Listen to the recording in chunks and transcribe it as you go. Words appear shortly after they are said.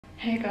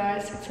Hey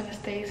guys, it's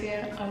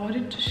Anastasia. I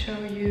wanted to show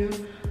you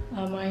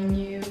my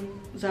new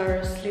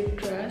Zara slip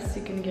dress.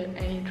 You can get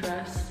any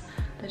dress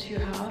that you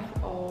have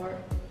or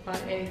buy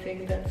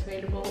anything that's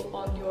available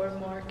on your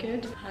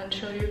market and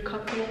show you a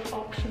couple of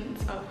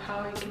options of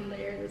how you can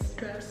layer this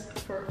dress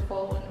for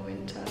fall and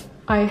winter.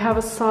 I have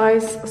a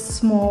size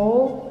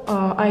small.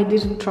 I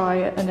didn't try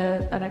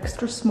an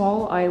extra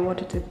small. I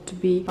wanted it to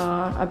be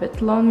a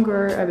bit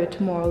longer, a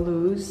bit more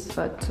loose,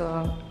 but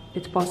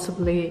it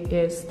possibly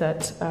is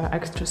that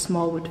extra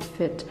small would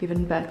fit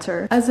even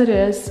better. As it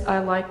is, I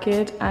like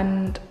it,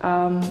 and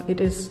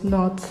it is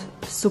not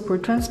super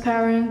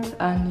transparent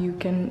and you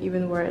can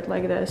even wear it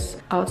like this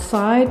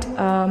outside.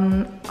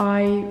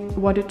 I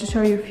wanted to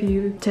show you a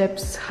few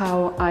tips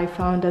how I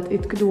found that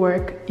it could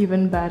work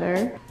even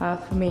better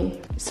for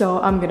me.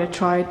 So I'm gonna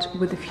try it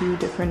with a few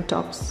different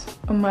tops.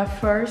 My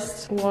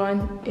first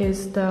one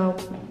is the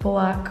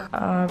black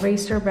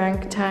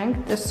racerbank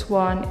tank. This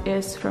one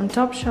is from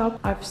Topshop.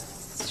 I've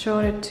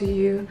shown it to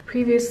you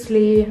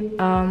previously.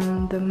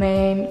 The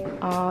main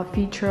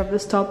feature of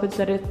this top is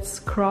that it's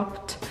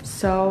cropped,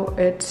 so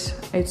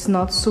it's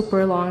not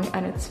super long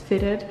and it's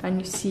fitted,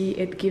 and you see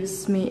it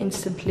gives me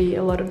instantly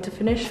a lot of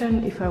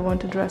definition. If I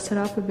want to dress it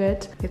up a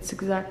bit, it's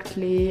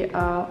exactly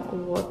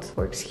what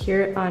works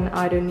here, and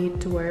I don't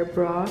need to wear a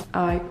bra.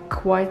 I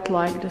quite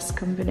like this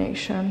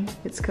combination.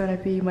 It's gonna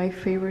be my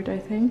favorite, I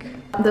think.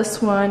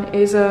 This one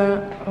is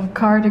a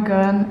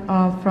cardigan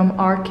from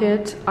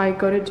Arcade. I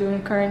got it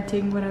during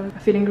quarantine when I'm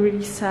feeling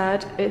really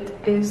sad. It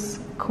is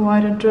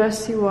quite a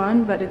dressy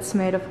one, but it's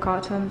made of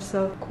cotton,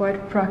 so quite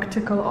a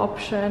practical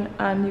option,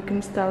 and you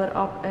can style it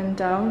up and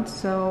down.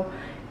 So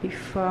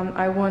if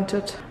I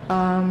wanted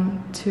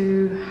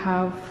to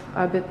have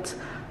a bit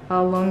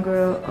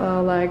longer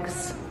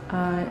legs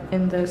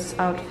in this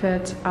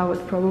outfit, I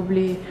would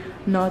probably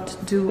not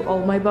do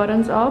all my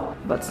buttons up,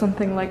 but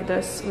something like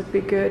this would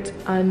be good.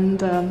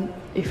 And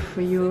if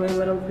you're a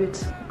little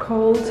bit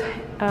cold,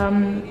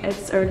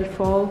 it's early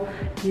fall,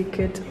 you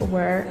could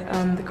wear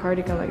the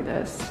cardigan like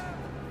this.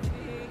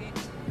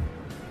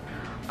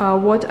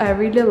 What I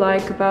really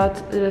like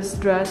about this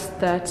dress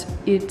that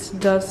it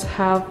does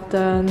have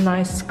the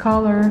nice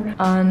color,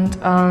 and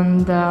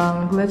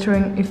the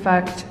glittering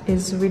effect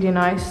is really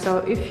nice. So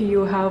if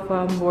you have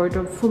a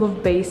wardrobe full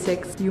of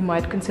basics, you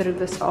might consider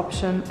this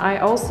option. I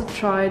also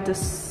tried the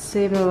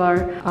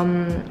similar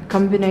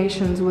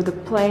combinations with a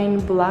plain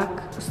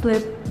black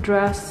slip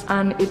dress,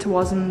 and it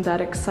wasn't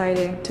that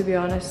exciting, to be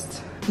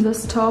honest.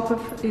 This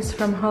top is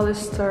from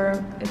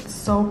Hollister. It's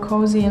so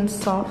cozy and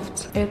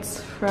soft.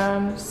 It's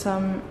from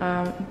some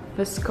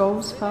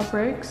viscose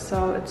fabric,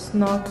 so it's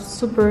not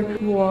super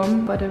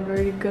warm, but a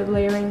very good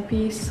layering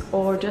piece,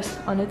 or just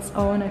on its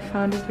own. I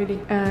found it really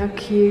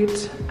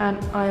cute, and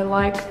I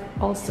like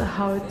also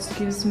how it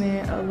gives me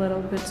a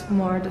little bit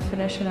more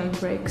definition and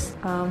breaks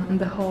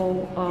the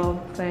whole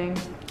thing.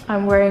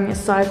 I'm wearing a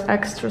size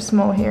extra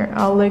small here.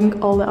 I'll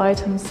link all the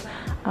items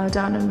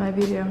down in my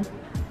video.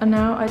 And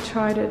now I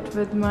tried it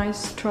with my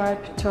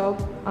striped top.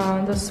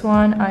 This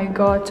one I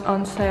got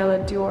on sale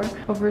at Dior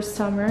over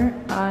summer,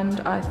 and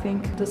I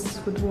think this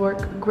would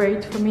work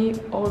great for me,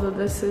 although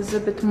this is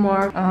a bit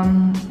more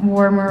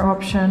warmer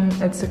option.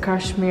 It's a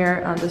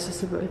cashmere and this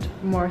is a bit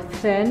more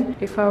thin.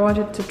 If I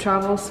wanted to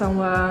travel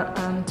somewhere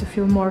and to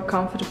feel more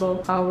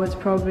comfortable, I would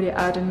probably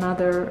add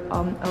another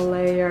a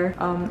layer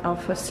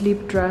of a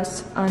sleep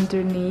dress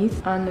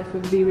underneath, and it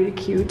would be really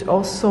cute.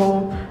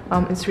 Also,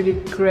 it's really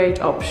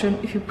great option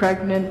if you're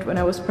pregnant. When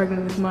I was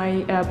pregnant with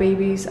my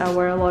babies, I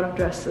wear a lot of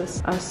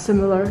dresses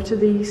similar to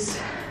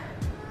these.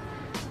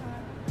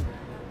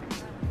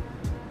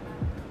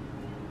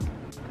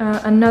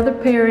 Another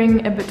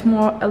pairing, a bit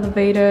more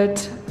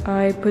elevated.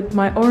 I put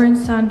my orange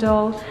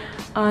sandal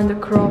and a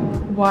crop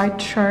white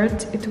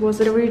shirt. It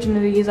was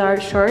originally Zara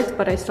shirt,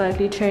 but I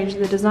slightly changed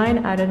the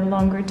design, added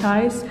longer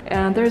ties.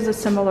 And there's a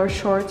similar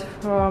short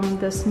from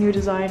this new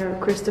designer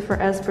Christopher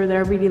Esber that I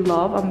really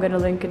love. I'm gonna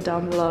link it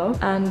down below.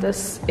 And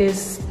this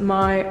is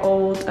my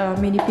old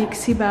mini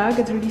pixie bag.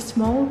 It's really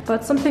small,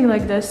 but something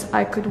like this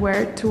I could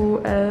wear to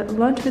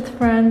lunch with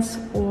friends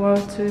or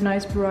to a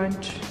nice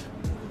brunch.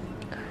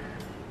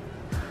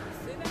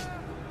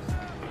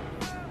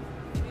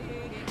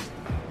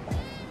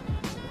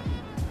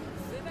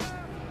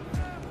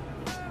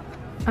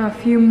 A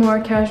few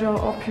more casual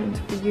options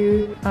for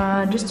you,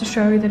 just to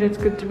show you that it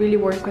could really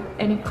work with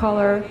any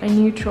color, a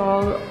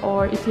neutral,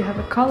 or if you have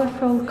a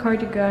colorful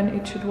cardigan,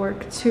 it should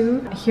work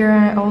too. Here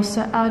I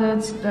also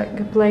added like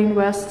a plain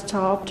vest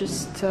top,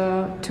 just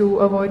to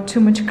avoid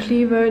too much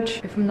cleavage.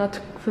 If I'm not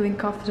feeling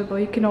comfortable,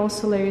 you can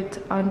also layer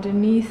it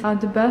underneath.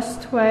 The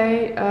best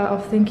way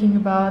of thinking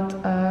about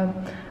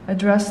a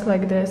dress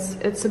like this,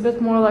 it's a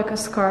bit more like a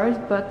skirt,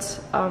 but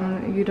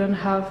you don't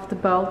have the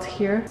belt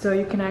here, so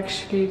you can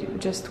actually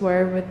just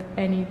wear with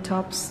any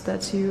tops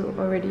that you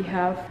already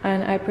have.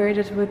 And I paired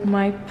it with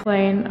my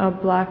plain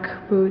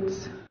black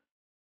boots.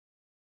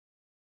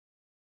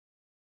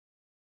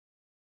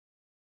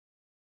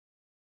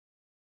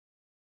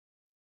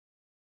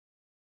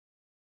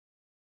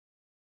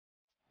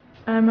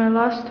 And my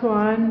last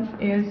one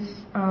is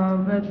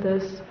with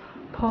this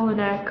polo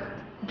neck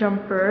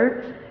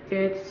jumper.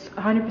 It's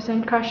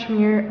 100%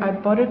 cashmere. I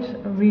bought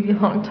it a really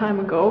long time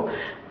ago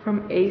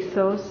from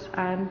ASOS,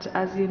 and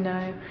as you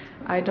know,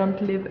 I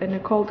don't live in a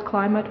cold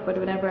climate, but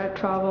whenever I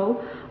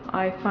travel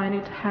I find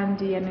it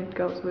handy and it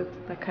goes with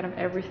like kind of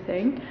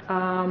everything.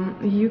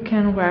 You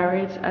can wear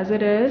it as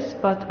it is,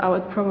 but I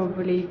would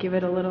probably give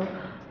it a little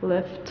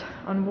lift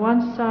on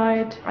one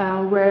side,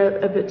 wear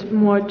a bit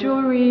more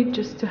jewelry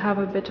just to have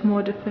a bit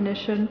more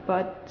definition,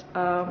 but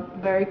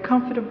very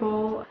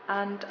comfortable.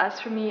 And as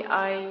for me,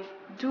 I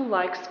do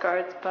like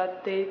skirts,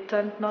 but they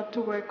tend not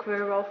to work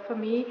very well for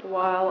me,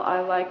 while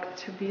I like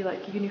to be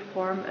like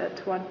uniform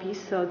at one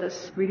piece, so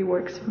this really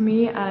works for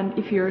me. And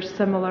if you're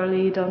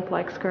similarly don't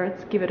like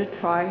skirts, give it a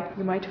try.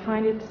 You might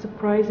find it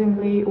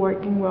surprisingly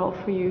working well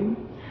for you.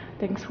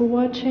 Thanks for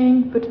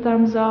watching, put a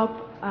thumbs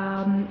up.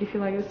 If you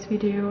like this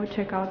video,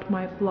 check out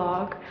my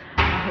blog.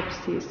 I hope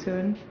to see you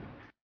soon.